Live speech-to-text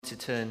to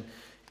turn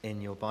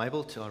in your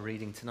Bible to our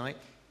reading tonight.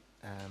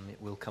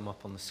 It will come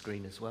up on the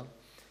screen as well,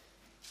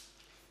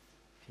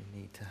 if you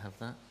need to have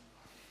that.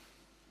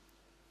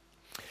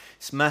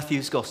 It's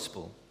Matthew's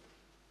Gospel.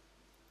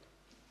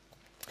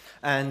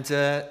 And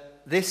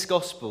this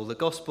Gospel, the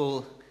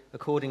Gospel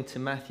according to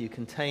Matthew,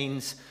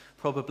 contains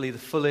probably the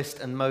fullest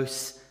and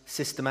most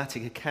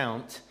systematic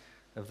account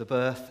of the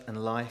birth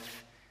and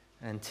life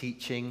and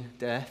teaching,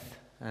 death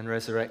and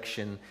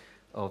resurrection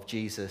of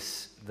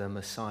Jesus, the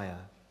Messiah.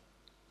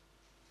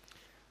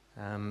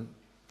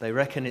 They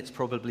reckon it's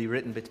probably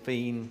written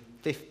between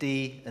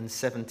 50 and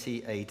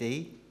 70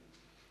 AD.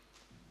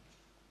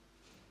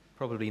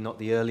 Probably not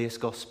the earliest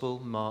gospel.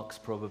 Mark's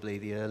probably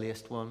the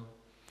earliest one.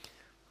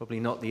 Probably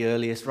not the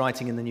earliest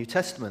writing in the New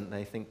Testament.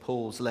 They think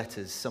Paul's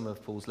letters, some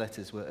of Paul's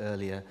letters were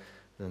earlier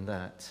than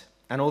that.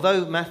 And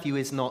although Matthew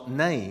is not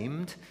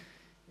named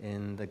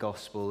in the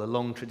gospel, a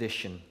long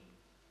tradition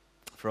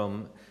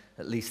from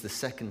at least the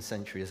 2nd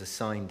century has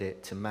assigned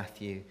it to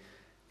Matthew,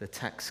 the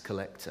tax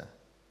collector,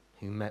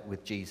 who met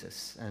with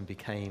Jesus and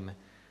became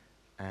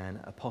an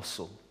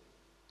apostle.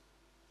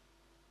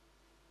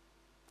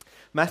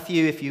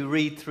 Matthew, if you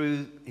read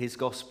through his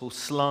gospel,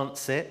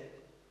 slants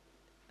it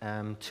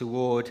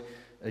toward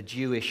a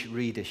Jewish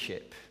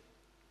readership.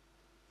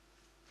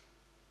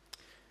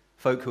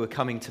 Folk who are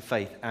coming to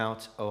faith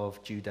out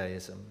of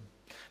Judaism.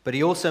 But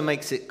he also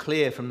makes it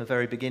clear from the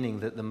very beginning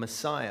that the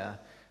Messiah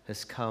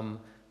has come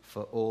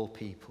for all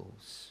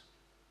peoples.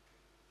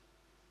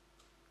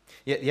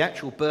 Yet the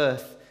actual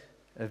birth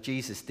of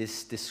Jesus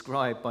is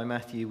described by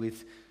Matthew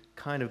with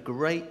kind of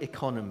great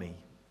economy.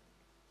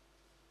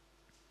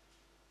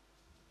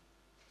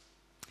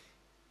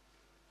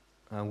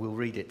 We'll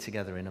read it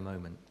together in a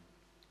moment.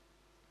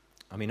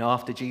 I mean,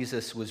 after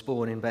Jesus was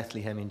born in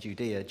Bethlehem in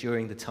Judea,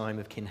 during the time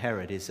of King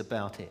Herod, is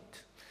about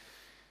it.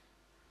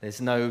 There's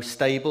no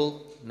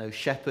stable, no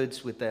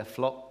shepherds with their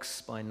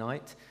flocks by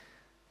night,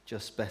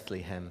 just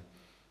Bethlehem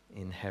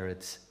in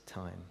Herod's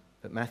time.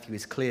 But Matthew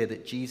is clear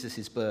that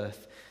Jesus'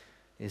 birth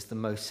is the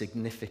most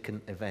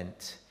significant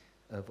event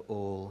of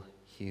all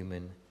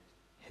human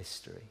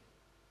history.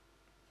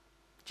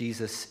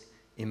 Jesus,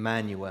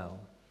 Emmanuel,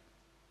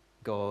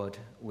 God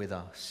with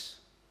us,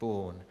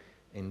 born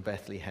in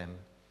Bethlehem,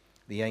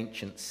 the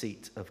ancient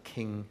seat of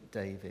King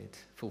David,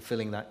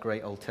 fulfilling that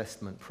great Old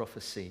Testament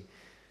prophecy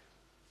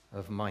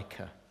of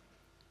Micah.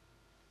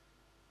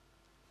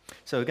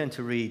 So we're going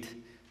to read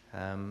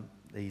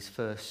these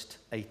first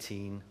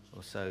 18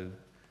 or so,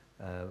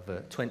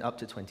 up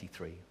to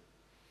 23.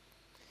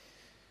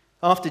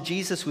 After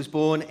Jesus was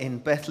born in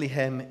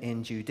Bethlehem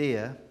in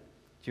Judea,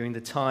 during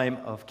the time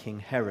of King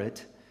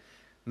Herod,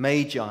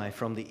 Magi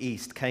from the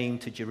east came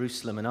to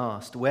Jerusalem and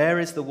asked, "Where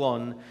is the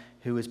one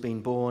who has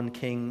been born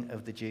King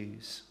of the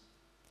Jews?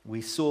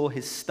 We saw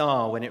his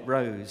star when it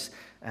rose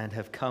and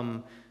have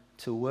come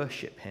to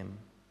worship him."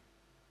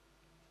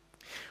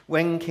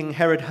 When King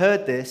Herod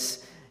heard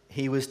this,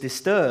 he was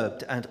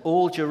disturbed, and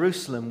all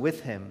Jerusalem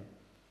with him.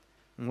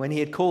 And when he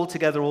had called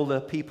together all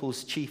the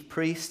people's chief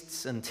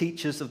priests and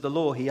teachers of the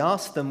law, he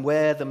asked them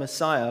where the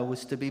Messiah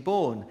was to be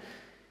born.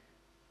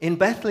 "In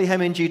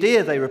Bethlehem in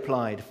Judea," they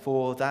replied,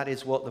 "for that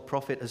is what the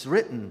prophet has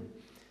written.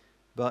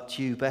 But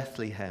you,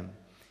 Bethlehem,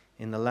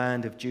 in the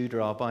land of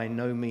Judah, are by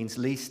no means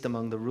least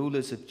among the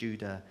rulers of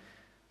Judah,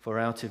 for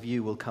out of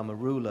you will come a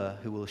ruler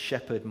who will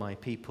shepherd my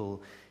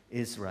people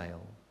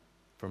Israel."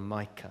 From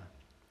Micah,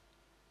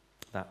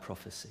 that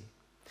prophecy.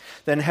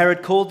 Then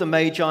Herod called the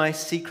Magi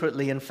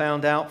secretly and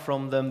found out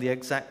from them the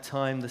exact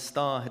time the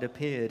star had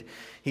appeared.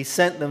 He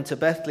sent them to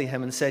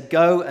Bethlehem and said,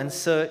 "Go and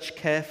search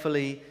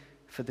carefully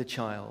for the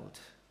child.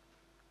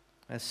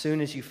 As soon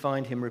as you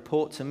find him,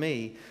 report to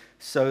me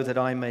so that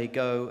I may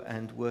go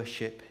and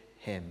worship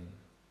him."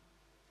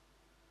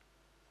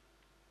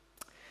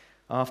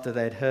 After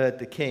they had heard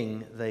the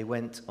king, they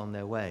went on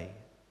their way.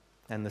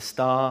 And the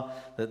star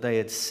that they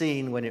had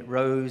seen when it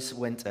rose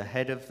went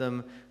ahead of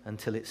them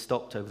until it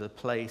stopped over the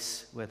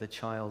place where the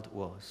child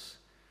was.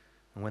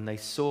 And when they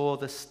saw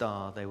the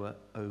star, they were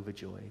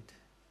overjoyed.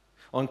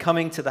 On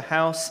coming to the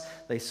house,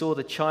 they saw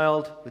the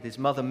child with his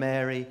mother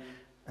Mary,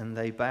 and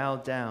they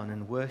bowed down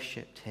and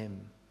worshipped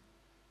him.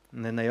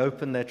 And then they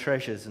opened their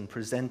treasures and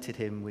presented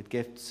him with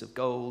gifts of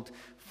gold,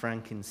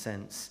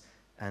 frankincense,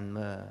 and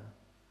myrrh.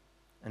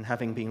 And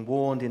having been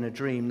warned in a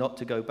dream not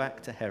to go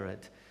back to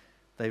Herod,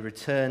 they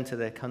returned to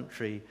their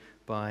country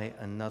by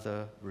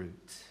another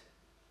route.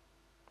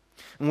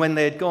 And when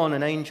they had gone,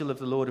 an angel of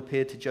the Lord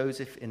appeared to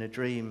Joseph in a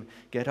dream.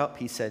 "Get up,"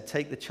 he said,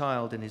 "take the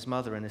child and his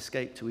mother and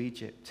escape to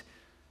Egypt,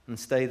 and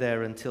stay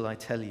there until I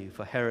tell you,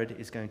 for Herod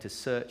is going to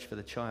search for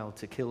the child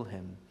to kill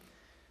him."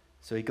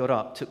 So he got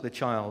up, took the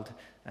child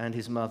and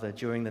his mother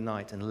during the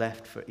night, and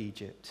left for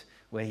Egypt,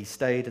 where he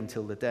stayed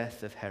until the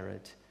death of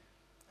Herod.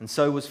 And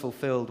so was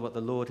fulfilled what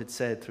the Lord had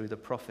said through the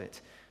prophet,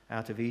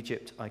 "Out of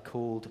Egypt I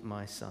called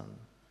my son."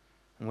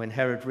 And when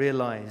Herod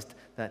realized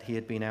that he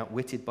had been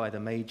outwitted by the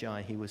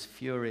Magi, he was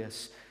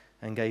furious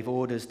and gave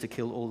orders to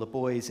kill all the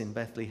boys in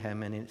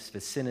Bethlehem and its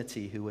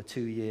vicinity who were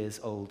 2 years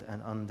old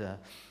and under,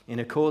 in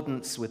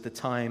accordance with the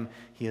time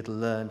he had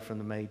learned from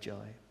the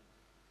Magi.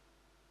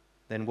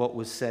 Then what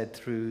was said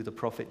through the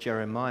prophet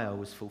Jeremiah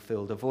was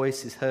fulfilled. A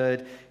voice is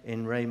heard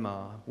in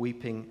Ramah,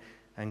 weeping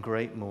and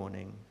great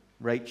mourning.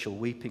 Rachel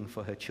weeping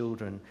for her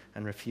children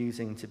and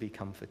refusing to be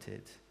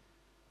comforted,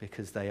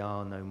 because they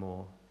are no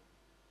more.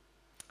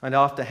 And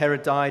after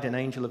Herod died, an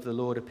angel of the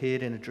Lord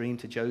appeared in a dream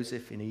to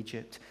Joseph in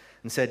Egypt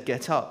and said,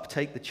 "Get up,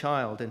 take the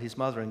child and his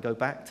mother and go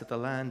back to the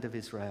land of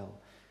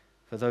Israel,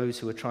 for those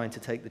who are trying to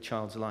take the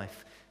child's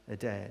life are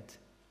dead."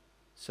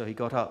 So he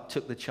got up,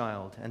 took the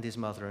child and his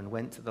mother, and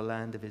went to the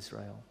land of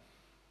Israel.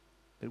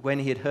 But when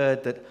he had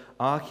heard that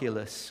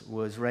Archelaus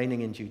was reigning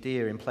in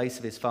Judea in place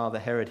of his father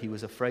Herod, he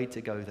was afraid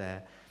to go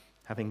there.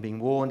 Having been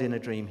warned in a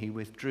dream, he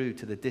withdrew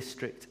to the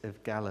district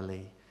of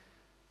Galilee.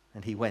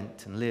 And he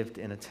went and lived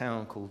in a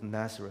town called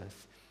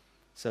Nazareth.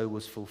 So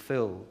was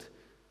fulfilled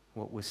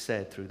what was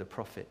said through the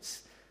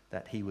prophets,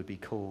 that he would be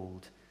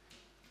called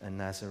a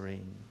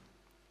Nazarene.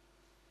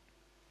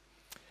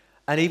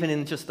 And even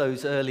in just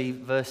those early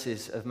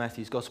verses of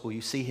Matthew's Gospel,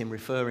 you see him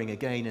referring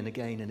again and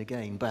again and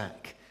again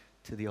back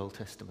to the Old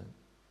Testament.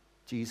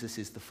 Jesus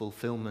is the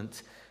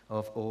fulfillment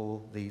of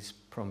all these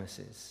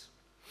promises.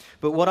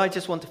 But what I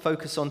just want to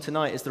focus on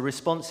tonight is the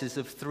responses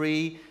of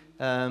three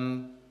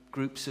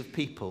groups of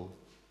people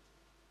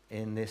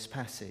in this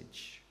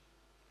passage.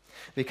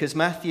 Because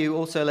Matthew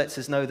also lets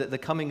us know that the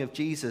coming of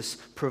Jesus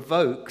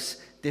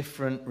provokes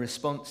different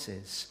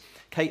responses.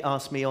 Kate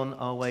asked me on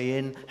our way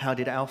in, how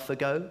did Alpha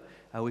go?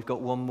 We've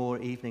got one more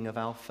evening of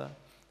Alpha.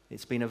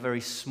 It's been a very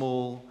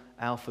small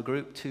Alpha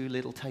group, 2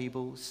 little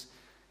tables.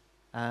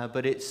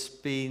 But it's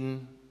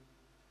been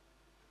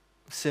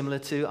similar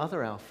to other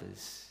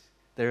Alphas.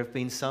 There have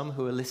been some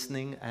who are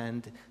listening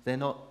and they're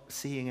not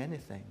seeing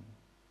anything.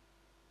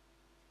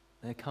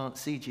 They can't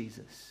see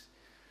Jesus.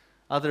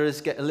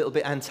 Others get a little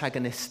bit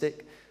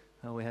antagonistic.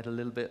 We had a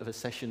little bit of a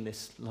session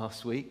this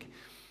last week.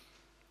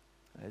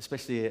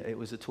 Especially it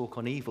was a talk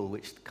on evil,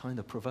 which kind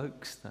of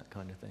provokes that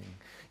kind of thing.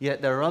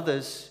 Yet there are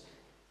others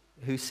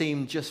who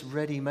seem just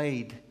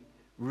ready-made,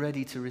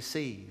 ready to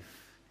receive.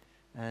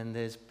 And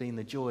there's been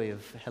the joy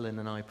of Helen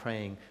and I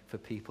praying for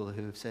people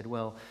who have said,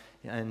 well,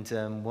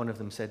 and one of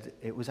them said,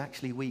 it was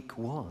actually week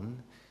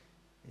 1.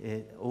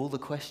 All the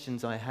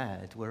questions I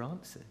had were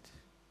answered.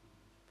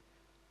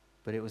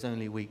 But it was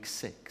only week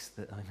 6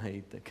 that I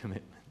made the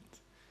commitment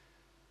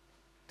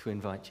to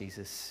invite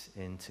Jesus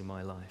into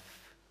my life.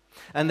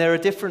 And there are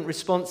different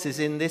responses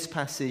in this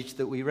passage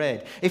that we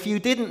read. If you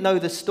didn't know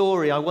the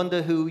story, I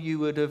wonder who you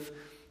would have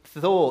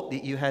thought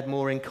that you had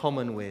more in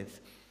common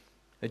with.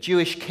 A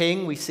Jewish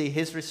king, we see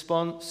his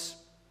response.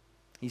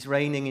 He's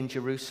reigning in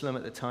Jerusalem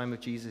at the time of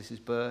Jesus'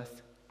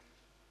 birth.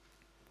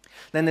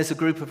 Then there's a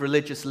group of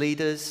religious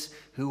leaders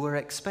who were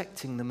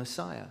expecting the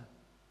Messiah,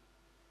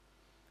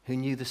 who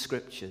knew the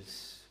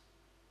scriptures.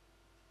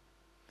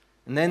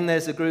 And then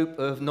there's a group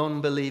of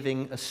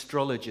non-believing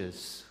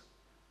astrologers,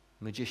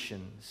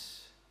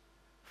 magicians,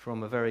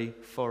 from a very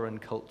foreign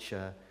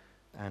culture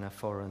and a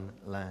foreign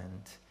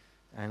land.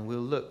 And we'll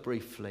look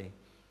briefly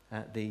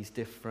at these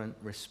different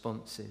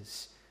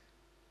responses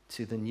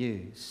to the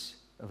news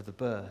of the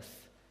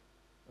birth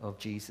of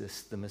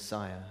Jesus the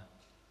Messiah.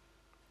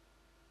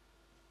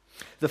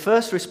 The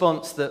first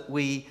response that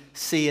we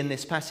see in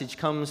this passage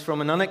comes from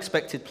an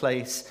unexpected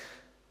place,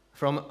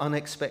 from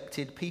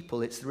unexpected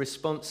people. It's the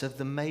response of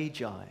the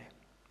Magi.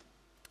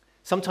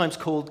 Sometimes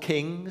called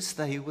kings,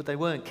 they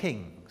weren't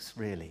kings,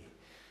 really.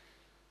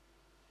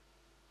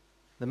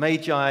 The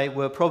Magi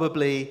were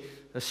probably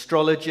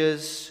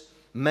astrologers,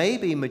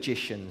 maybe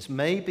magicians,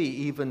 maybe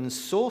even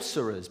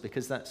sorcerers,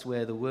 because that's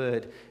where the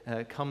word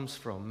comes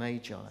from,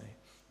 Magi.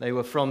 They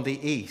were from the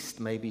east,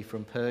 maybe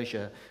from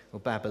Persia or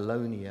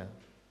Babylonia.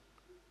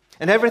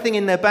 And everything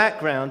in their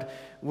background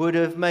would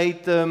have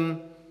made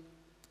them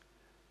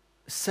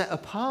set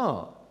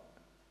apart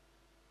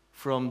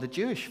from the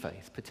Jewish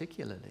faith,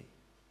 particularly.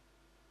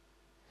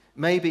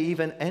 Maybe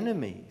even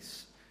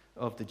enemies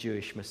of the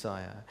Jewish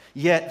Messiah.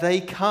 Yet they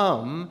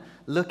come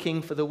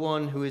looking for the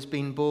one who has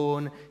been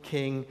born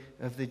King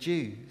of the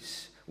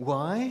Jews.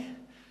 Why?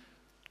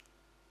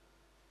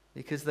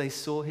 Because they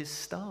saw his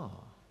star.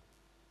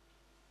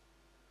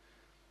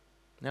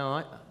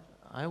 Now,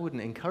 I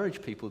wouldn't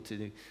encourage people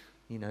to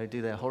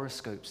do their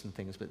horoscopes and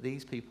things, but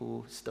these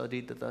people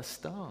studied the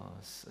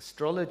stars.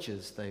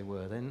 Astrologers they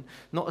were. Then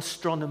not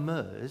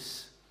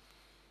astronomers,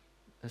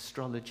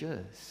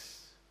 astrologers.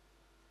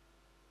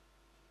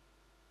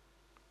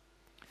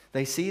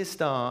 They see a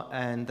star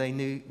and they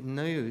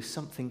knew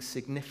something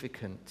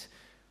significant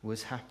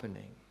was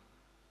happening.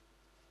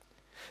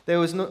 There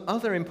was no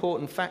other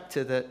important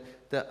factor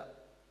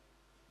that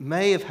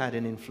may have had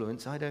an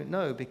influence, I don't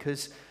know,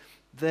 because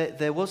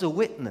there was a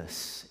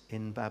witness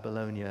in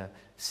Babylonia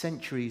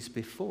centuries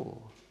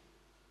before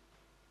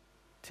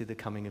to the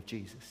coming of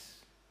Jesus.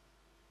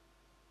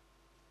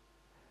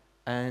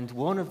 And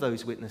one of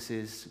those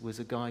witnesses was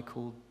a guy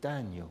called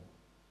Daniel.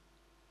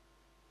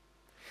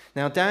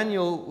 Now,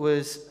 Daniel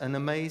was an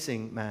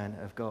amazing man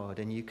of God,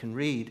 and you can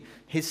read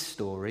his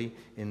story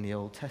in the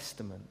Old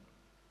Testament.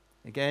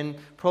 Again,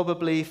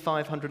 probably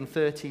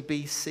 530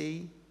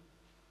 BC.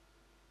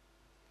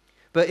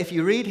 But if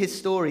you read his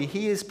story,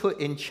 he is put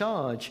in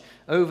charge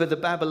over the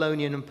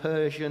Babylonian and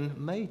Persian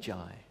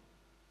Magi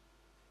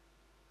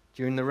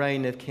during the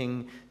reign of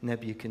King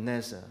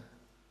Nebuchadnezzar.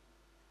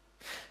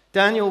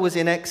 Daniel was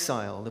in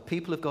exile. The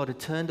people of God had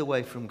turned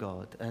away from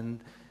God, and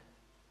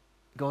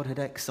God had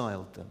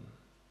exiled them.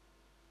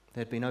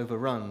 They'd been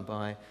overrun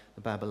by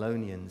the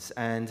Babylonians.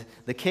 And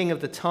the king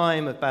of the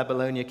time of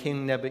Babylonia,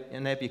 King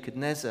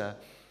Nebuchadnezzar,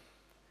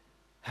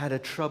 had a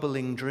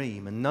troubling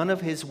dream, and none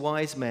of his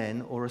wise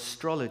men or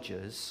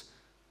astrologers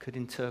could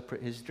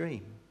interpret his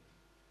dream.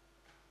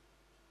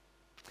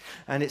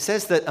 And it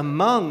says that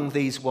among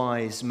these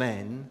wise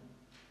men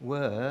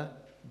were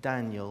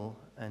Daniel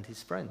and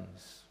his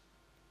friends.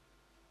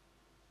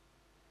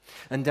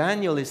 And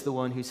Daniel is the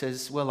one who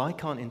says, well, I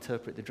can't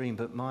interpret the dream,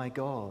 but my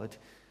God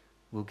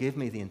will give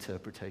me the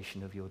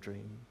interpretation of your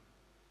dream.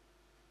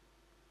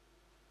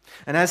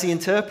 And as he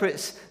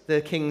interprets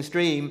the king's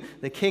dream,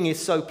 the king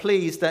is so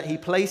pleased that he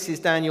places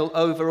Daniel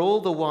over all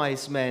the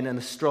wise men and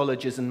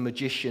astrologers and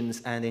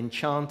magicians and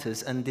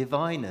enchanters and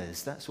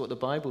diviners. That's what the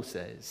Bible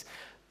says.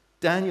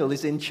 Daniel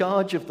is in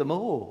charge of them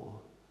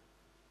all,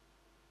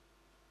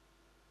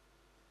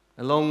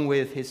 along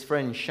with his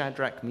friends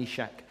Shadrach,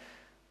 Meshach,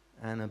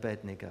 and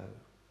Abednego.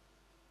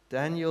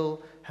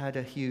 Daniel had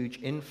a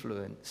huge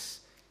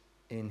influence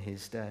in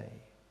his day.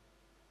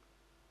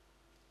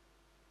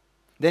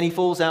 Then he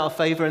falls out of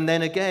favor, and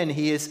then again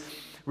he is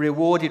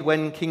rewarded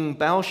when King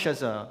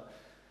Belshazzar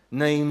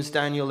names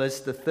Daniel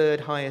as the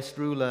third highest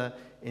ruler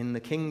in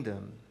the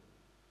kingdom.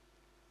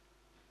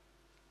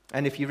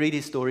 And if you read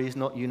his story, he's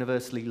not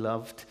universally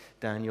loved,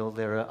 Daniel.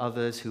 There are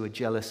others who are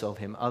jealous of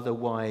him, other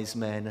wise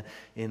men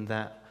in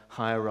that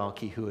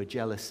hierarchy who are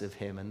jealous of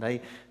him. And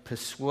they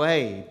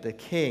persuade the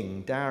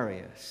king,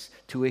 Darius,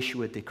 to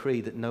issue a decree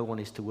that no one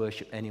is to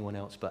worship anyone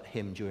else but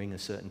him during a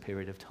certain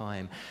period of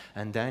time.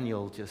 And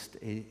Daniel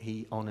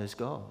he honors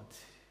God.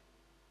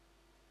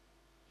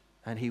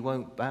 And he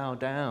won't bow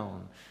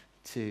down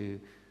to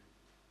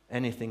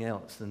anything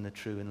else than the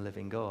true and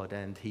living God.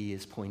 And he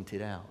is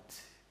pointed out.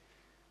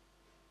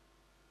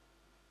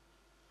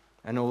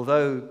 And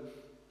although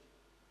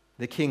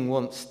the king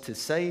wants to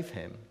save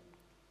him,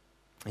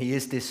 he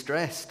is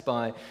distressed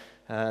by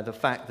the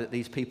fact that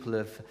these people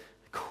have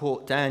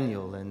caught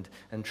Daniel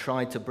and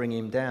tried to bring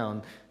him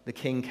down. The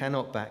king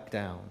cannot back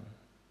down,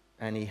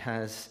 and he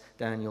has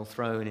Daniel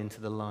thrown into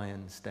the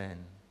lion's den.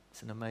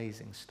 It's an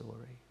amazing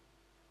story.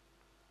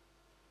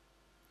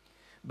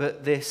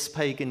 But this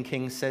pagan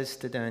king says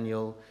to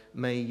Daniel,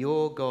 "May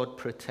your God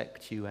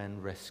protect you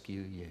and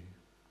rescue you."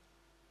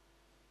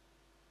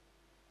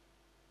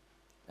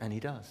 And he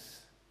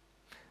does.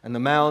 And the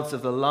mouths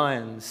of the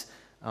lions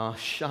are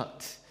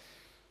shut.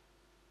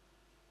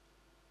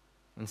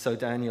 And so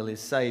Daniel is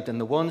saved. And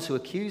the ones who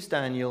accused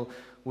Daniel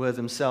were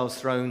themselves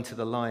thrown to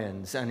the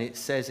lions. And it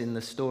says in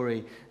the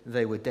story,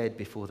 they were dead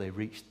before they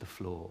reached the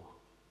floor.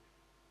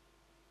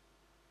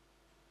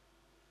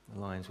 The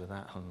lions were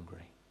that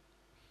hungry.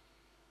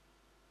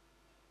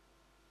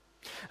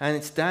 And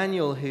it's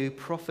Daniel who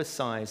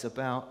prophesies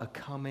about a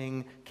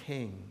coming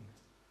king.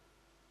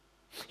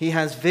 He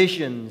has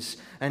visions,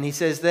 and he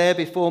says, "There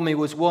before me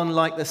was one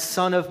like the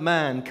Son of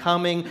Man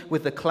coming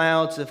with the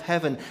clouds of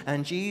heaven."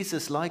 And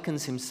Jesus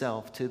likens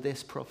himself to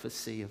this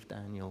prophecy of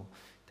Daniel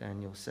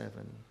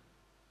 7.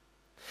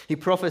 He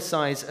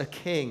prophesies a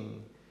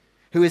king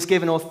who is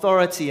given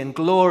authority and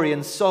glory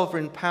and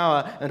sovereign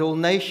power, and all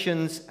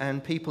nations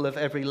and people of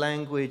every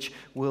language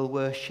will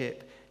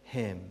worship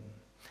him.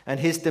 And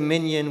his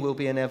dominion will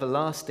be an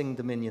everlasting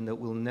dominion that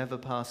will never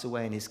pass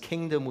away, and his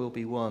kingdom will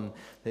be one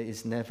that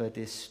is never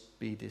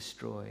be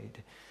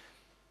destroyed.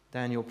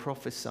 Daniel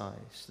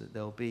prophesies that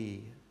there'll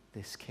be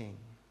this king.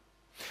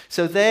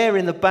 So there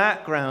in the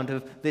background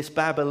of this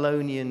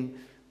Babylonian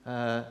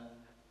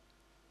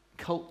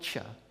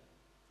culture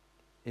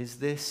is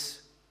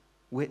this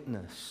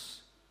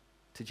witness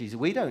to Jesus.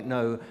 We don't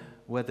know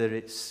whether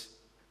it's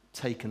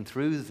taken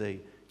through the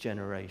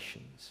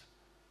generations.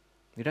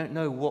 We don't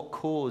know what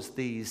caused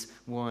these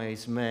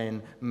wise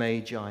men,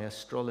 magi,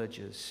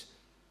 astrologers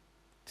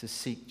to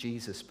seek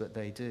Jesus, but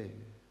they do.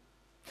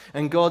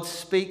 And God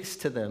speaks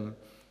to them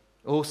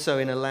also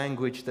in a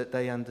language that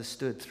they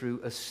understood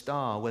through a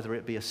star, whether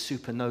it be a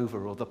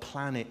supernova or the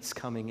planets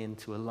coming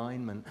into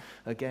alignment.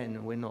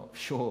 Again, we're not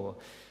sure.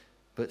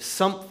 But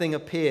something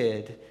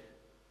appeared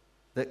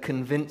that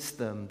convinced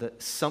them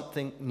that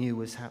something new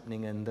was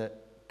happening and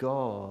that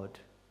God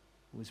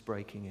was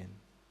breaking in.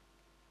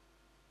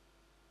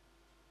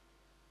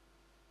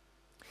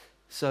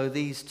 So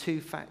these two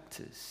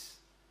factors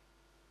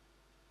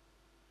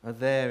are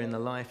there in the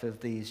life of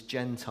these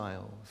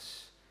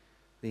Gentiles,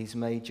 these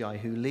magi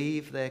who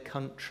leave their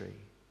country.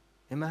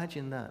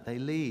 Imagine that. They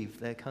leave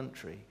their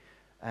country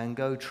and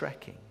go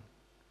trekking.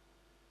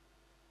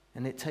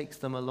 And it takes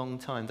them a long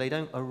time. They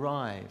don't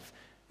arrive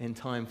in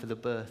time for the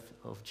birth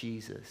of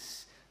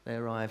Jesus. They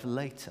arrive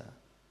later.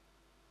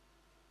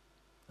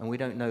 And we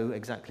don't know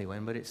exactly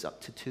when, but it's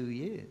up to 2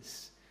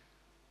 years.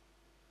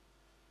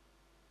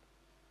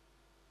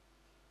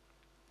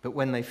 But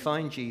when they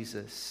find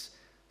Jesus,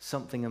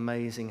 something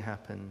amazing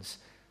happens.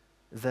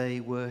 They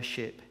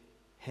worship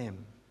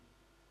him.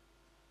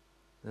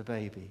 The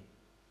baby.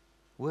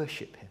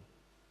 Worship him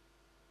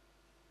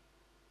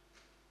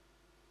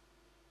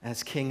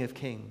as King of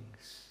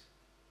Kings.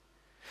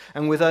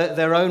 And with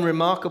their own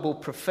remarkable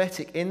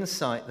prophetic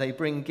insight, they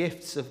bring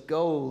gifts of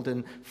gold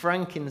and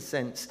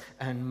frankincense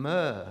and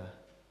myrrh.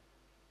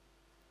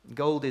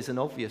 Gold is an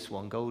obvious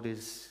one. Gold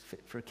is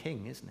fit for a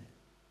king, isn't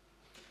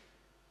it?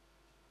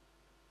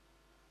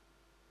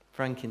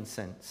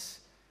 Frankincense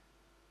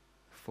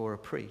for a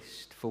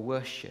priest, for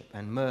worship,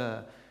 and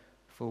myrrh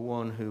for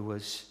one who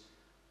was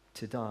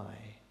to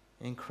die.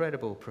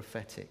 Incredible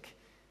prophetic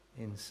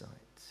insight.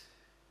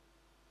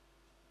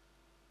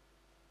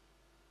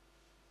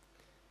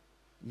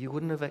 You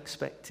wouldn't have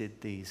expected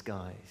these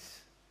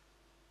guys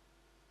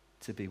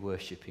to be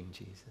worshipping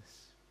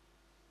Jesus,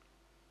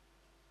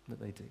 but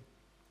they do.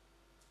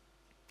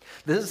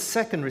 The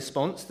second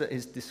response that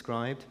is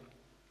described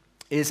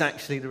is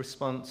actually the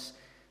response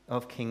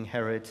of King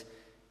Herod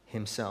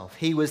himself.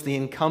 He was the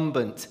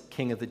incumbent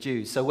king of the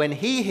Jews. So when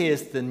he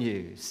hears the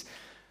news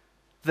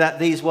that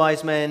these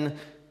wise men,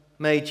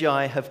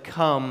 Magi, have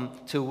come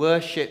to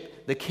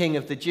worship the King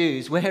of the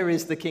Jews, where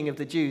is the King of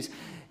the Jews?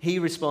 He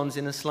responds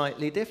in a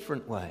slightly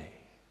different way.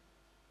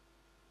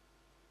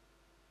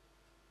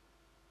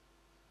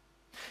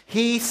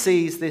 He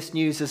sees this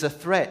news as a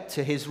threat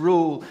to his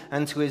rule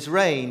and to his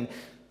reign,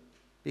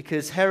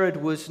 because Herod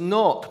was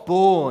not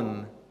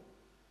born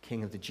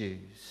King of the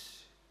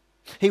Jews.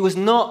 He was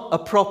not a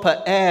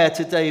proper heir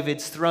to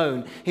David's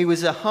throne. He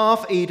was a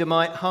half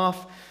Edomite,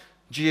 half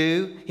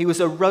Jew. He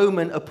was a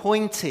Roman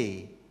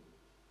appointee.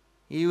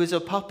 He was a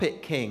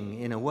puppet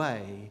king in a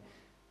way.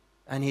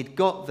 And he'd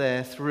got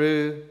there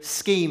through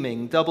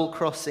scheming,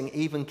 double-crossing,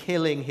 even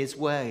killing his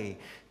way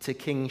to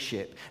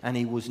kingship. And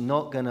he was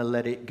not going to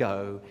let it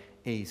go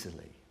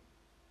easily.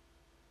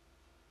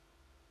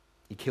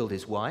 He killed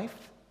his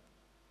wife.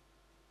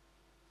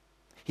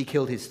 He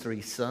killed his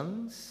 3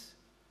 sons.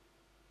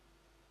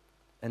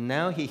 And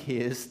now he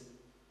hears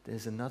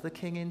there's another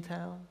king in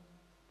town.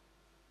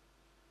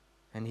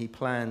 And he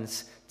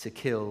plans to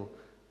kill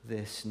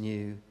this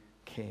new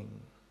king.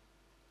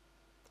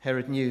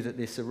 Herod knew that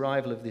this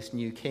arrival of this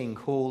new king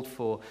called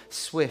for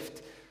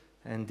swift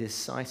and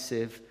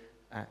decisive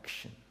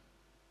action.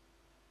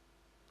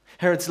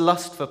 Herod's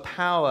lust for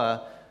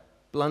power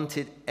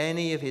blunted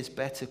any of his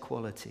better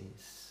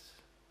qualities,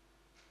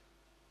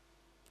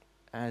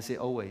 as it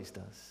always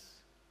does.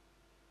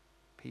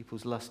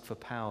 People's lust for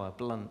power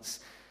blunts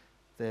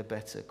their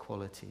better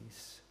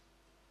qualities.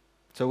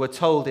 So we're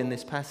told in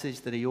this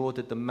passage that he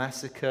ordered the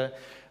massacre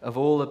of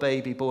all the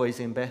baby boys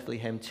in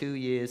Bethlehem 2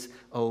 years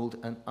old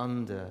and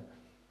under,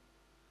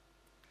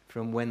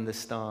 from when the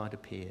star had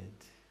appeared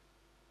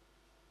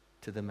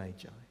to the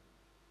Magi.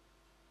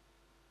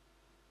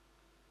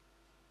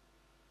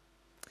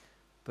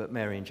 But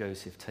Mary and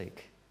Joseph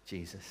take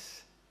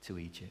Jesus to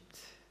Egypt,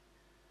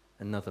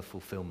 another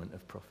fulfillment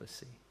of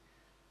prophecy.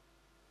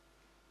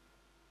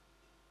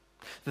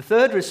 The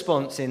third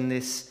response in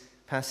this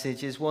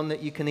passage is one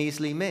that you can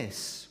easily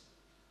miss.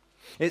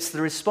 It's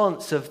the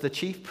response of the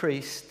chief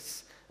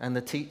priests and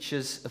the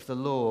teachers of the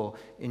law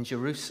in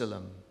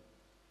Jerusalem,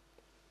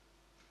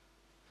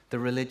 the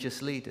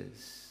religious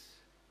leaders.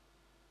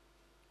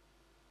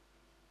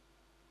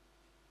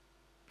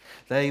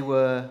 They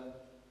were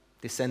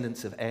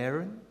descendants of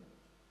Aaron,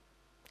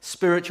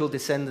 spiritual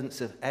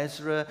descendants of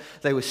Ezra.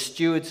 They were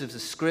stewards of the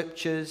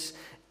scriptures.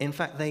 In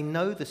fact, they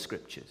know the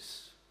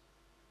scriptures.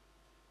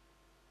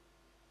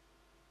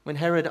 When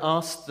Herod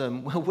asked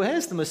them, well,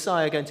 where's the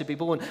Messiah going to be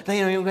born?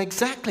 They know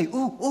exactly,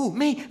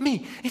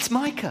 me, it's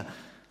Micah.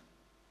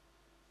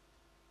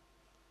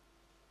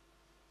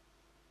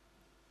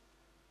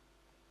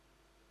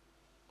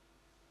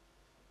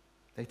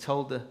 They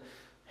told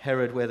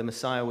Herod where the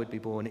Messiah would be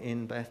born,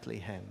 in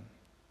Bethlehem,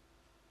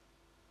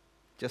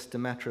 just a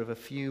matter of a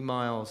few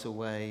miles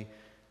away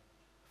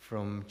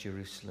from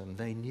Jerusalem.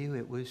 They knew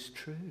it was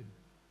true.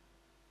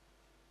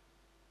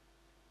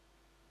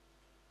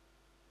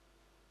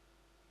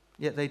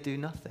 Yet they do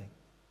nothing.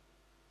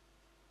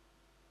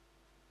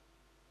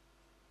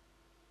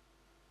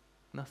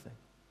 Nothing.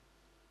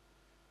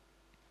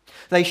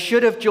 They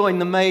should have joined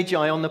the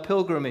Magi on the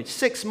pilgrimage,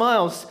 6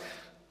 miles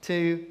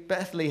to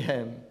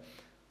Bethlehem.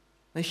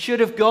 They should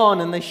have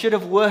gone and they should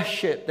have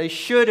worshipped. They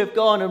should have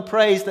gone and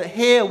praised that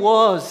here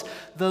was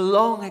the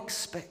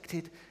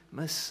long-expected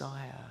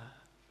Messiah.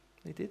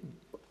 They didn't.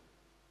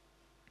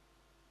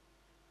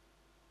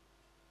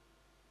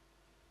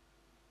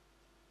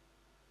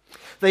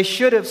 They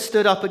should have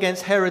stood up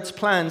against Herod's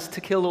plans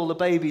to kill all the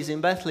babies in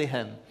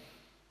Bethlehem.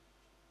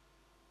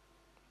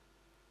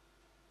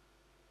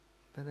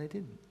 But they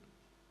didn't.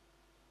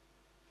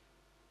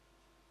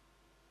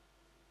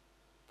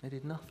 They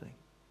did nothing.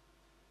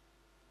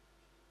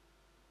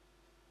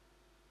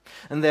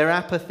 And their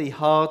apathy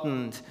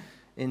hardened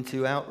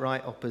into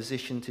outright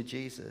opposition to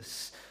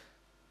Jesus.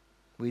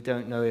 We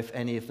don't know if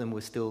any of them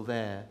were still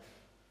there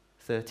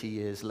 30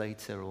 years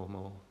later or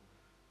more,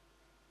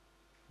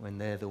 when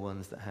they're the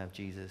ones that have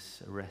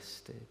Jesus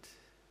arrested.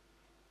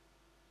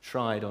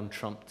 tried on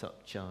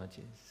trumped-up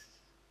charges,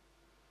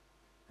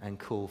 and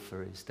call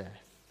for his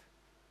death.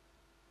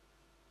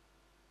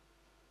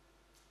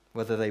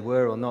 Whether they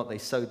were or not, they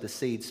sowed the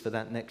seeds for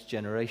that next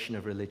generation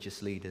of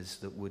religious leaders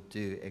that would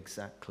do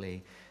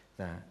exactly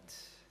that.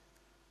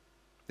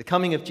 The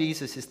coming of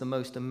Jesus is the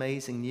most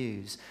amazing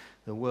news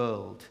the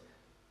world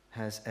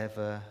has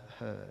ever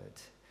heard.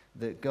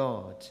 That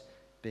God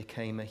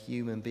became a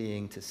human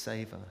being to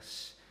save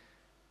us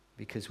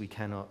because we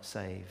cannot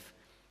save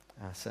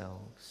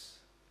ourselves.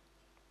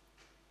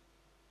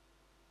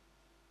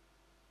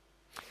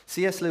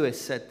 C.S. Lewis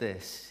said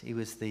this. He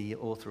was the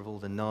author of all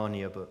the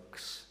Narnia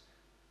books.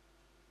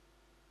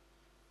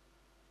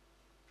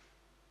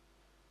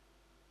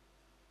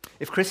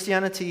 If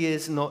Christianity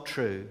is not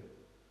true,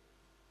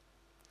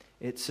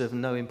 it's of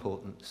no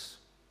importance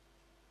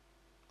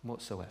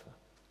whatsoever.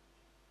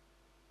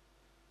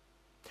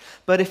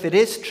 But if it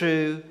is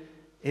true,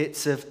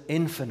 it's of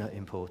infinite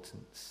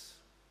importance.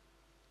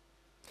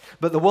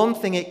 But the one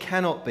thing it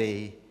cannot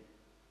be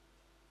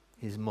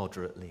is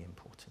moderately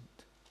important.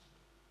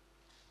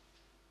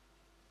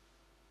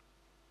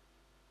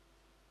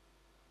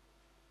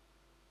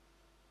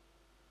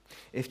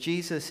 If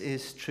Jesus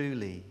is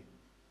truly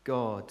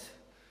God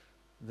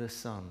the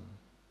Son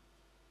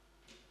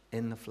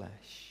in the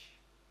flesh,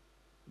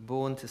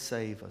 born to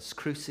save us,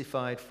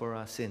 crucified for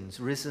our sins,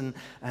 risen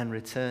and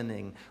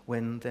returning,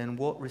 then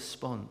what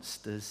response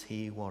does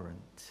he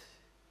warrant?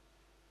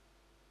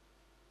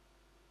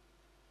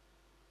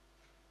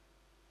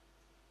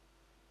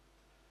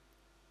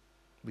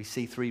 We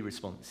see three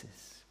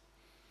responses.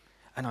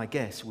 And I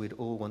guess we'd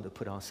all want to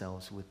put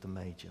ourselves with the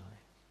Magi.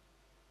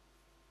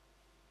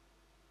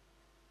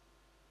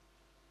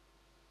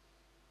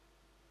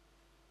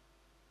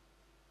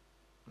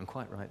 And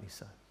quite rightly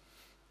so.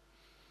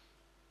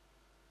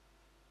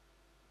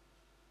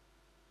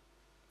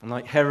 And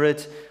like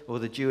Herod or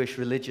the Jewish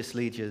religious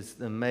leaders,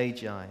 the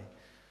Magi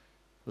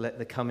let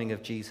the coming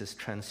of Jesus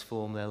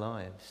transform their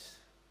lives.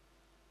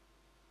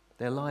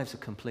 Their lives are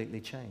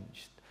completely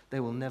changed. They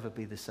will never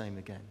be the same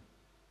again.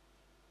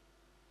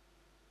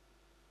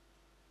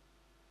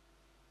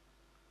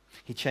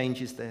 He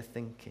changes their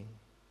thinking.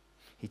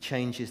 He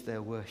changes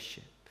their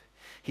worship.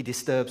 He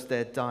disturbs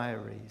their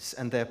diaries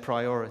and their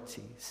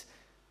priorities.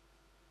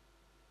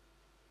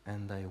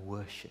 And they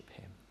worship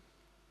him.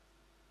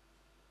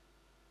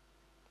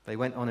 They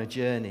went on a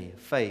journey of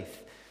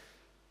faith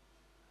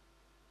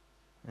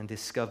and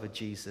discovered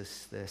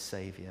Jesus, their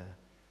Savior,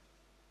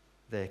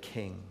 their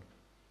King,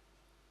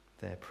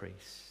 their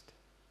priest.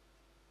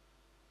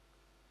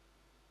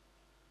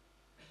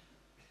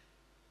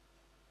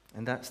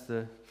 And that's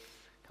the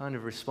kind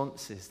of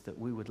responses that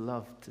we would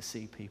love to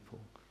see people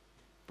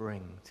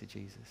bring to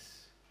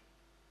Jesus.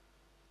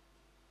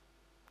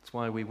 It's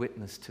why we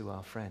witness to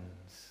our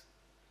friends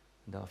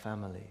and our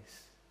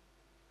families.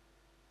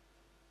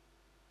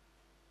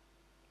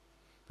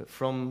 But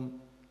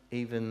from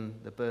even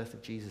the birth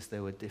of Jesus,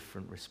 there were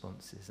different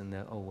responses, and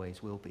there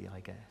always will be, I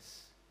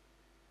guess.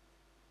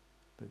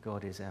 But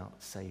God is out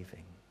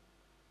saving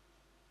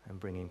and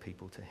bringing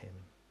people to him.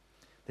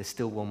 There's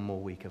still one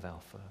more week of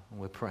Alpha, and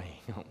we're praying,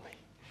 aren't we?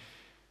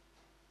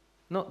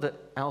 Not that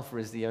Alpha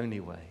is the only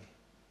way,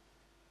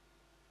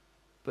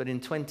 but in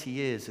 20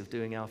 years of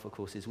doing Alpha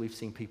courses, we've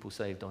seen people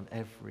saved on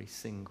every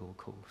single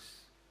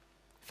course.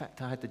 In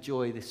fact, I had the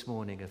joy this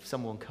morning of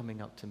someone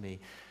coming up to me,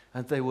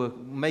 and they were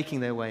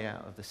making their way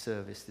out of the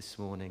service this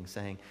morning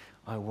saying,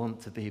 I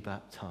want to be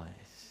baptized.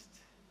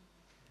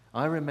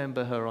 I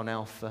remember her on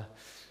Alpha,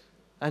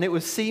 and it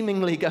was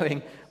seemingly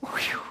going,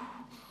 whew,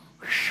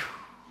 whew.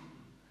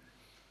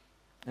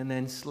 And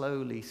then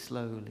slowly,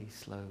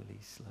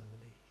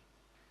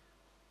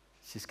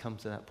 she's come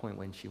to that point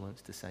when she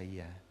wants to say,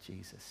 yeah,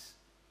 Jesus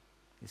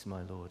is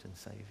my Lord and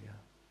Savior.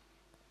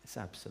 It's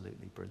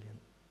absolutely brilliant.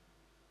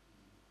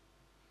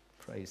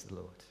 Praise the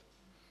Lord.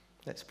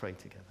 Let's pray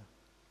together.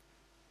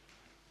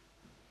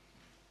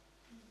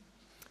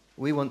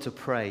 We want to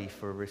pray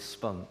for a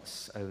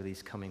response over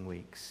these coming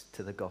weeks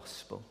to the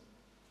gospel.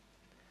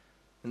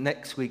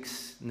 Next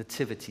week's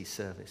nativity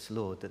service,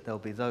 Lord, that there'll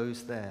be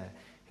those there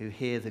who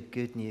hear the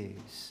good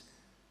news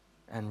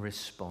and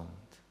respond.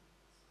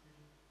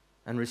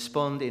 And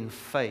respond in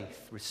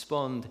faith,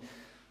 respond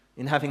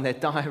in having their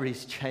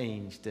diaries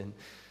changed and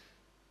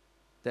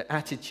their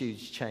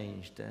attitudes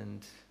changed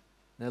and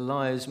their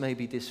lives may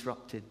be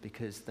disrupted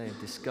because they have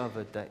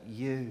discovered that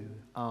you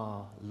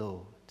are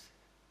Lord.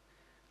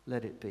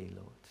 Let it be,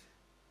 Lord.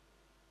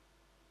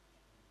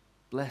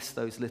 Bless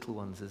those little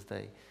ones as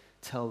they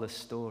tell the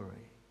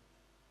story.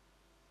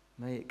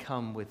 May it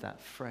come with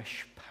that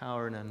fresh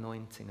power and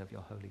anointing of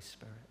your Holy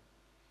Spirit.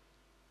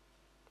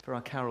 For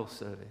our carol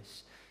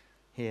service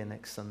here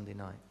next Sunday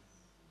night,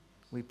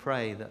 we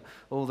pray that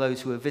all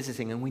those who are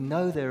visiting, and we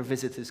know there are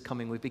visitors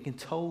coming, we've been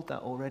told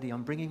that already.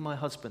 I'm bringing my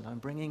husband, I'm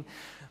bringing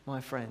my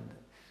friend.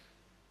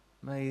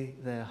 May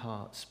their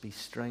hearts be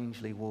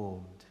strangely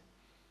warmed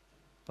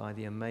by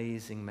the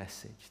amazing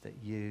message that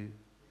you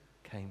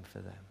came for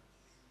them.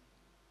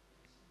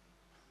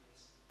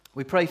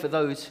 We pray for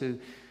those who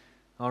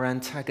are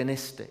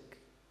antagonistic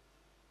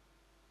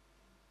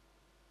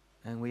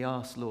And we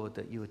ask, Lord,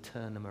 that you would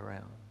turn them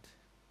around.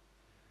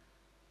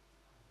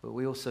 But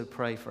we also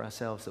pray for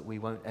ourselves that we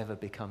won't ever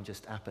become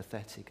just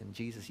apathetic. And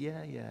Jesus,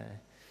 yeah,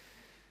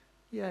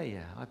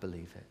 I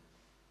believe it.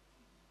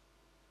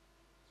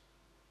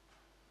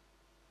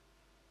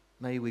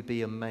 May we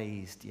be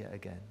amazed yet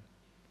again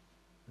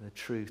at the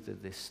truth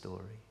of this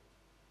story.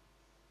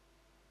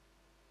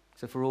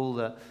 So for all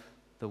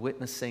the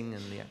witnessing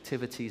and the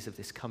activities of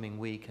this coming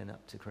week and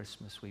up to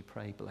Christmas, we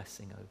pray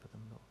blessing over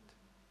them, Lord.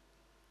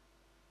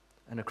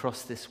 And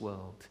across this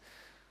world,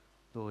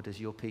 Lord, as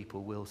your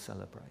people will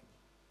celebrate,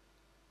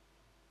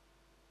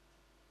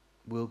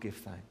 we'll give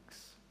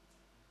thanks.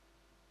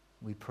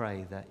 We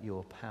pray that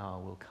your power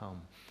will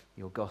come,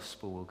 your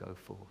gospel will go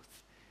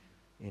forth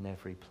in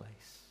every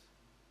place.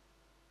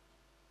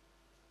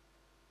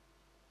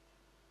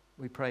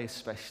 We pray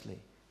especially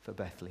for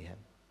Bethlehem,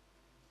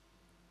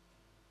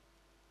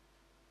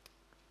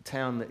 a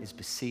town that is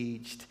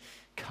besieged,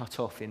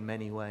 cut off in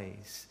many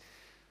ways,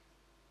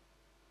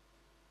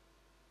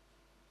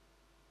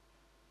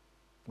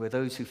 where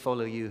those who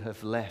follow you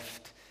have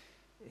left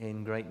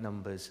in great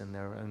numbers and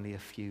there are only a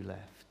few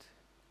left.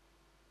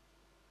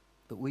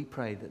 But we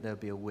pray that there'll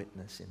be a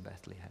witness in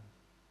Bethlehem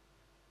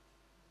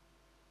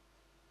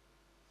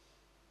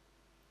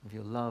of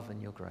your love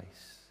and your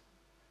grace,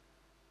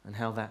 and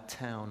how that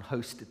town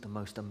hosted the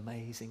most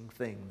amazing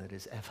thing that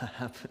has ever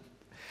happened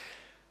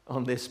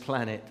on this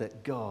planet,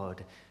 that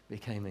God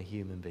became a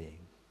human being.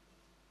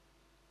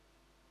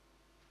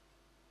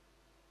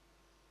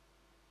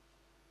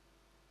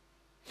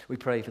 We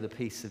pray for the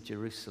peace of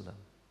Jerusalem.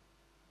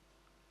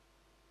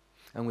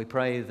 And we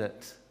pray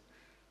that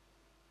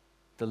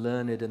the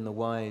learned and the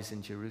wise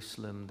in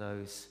Jerusalem,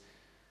 those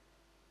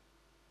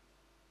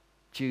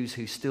Jews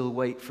who still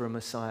wait for a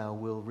Messiah,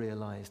 will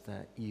realize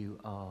that you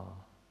are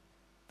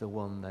the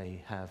one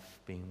they have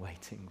been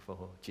waiting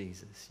for,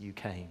 Jesus. You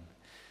came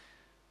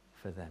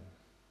for them.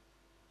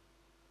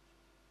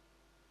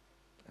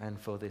 And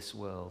for this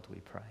world, we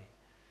pray.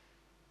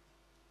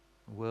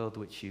 A world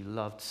which you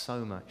loved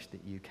so much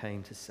that you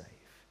came to save.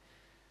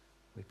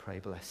 We pray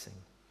blessing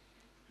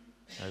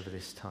over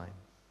this time.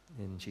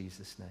 In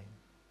Jesus'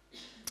 name.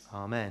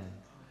 Amen.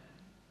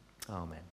 Amen.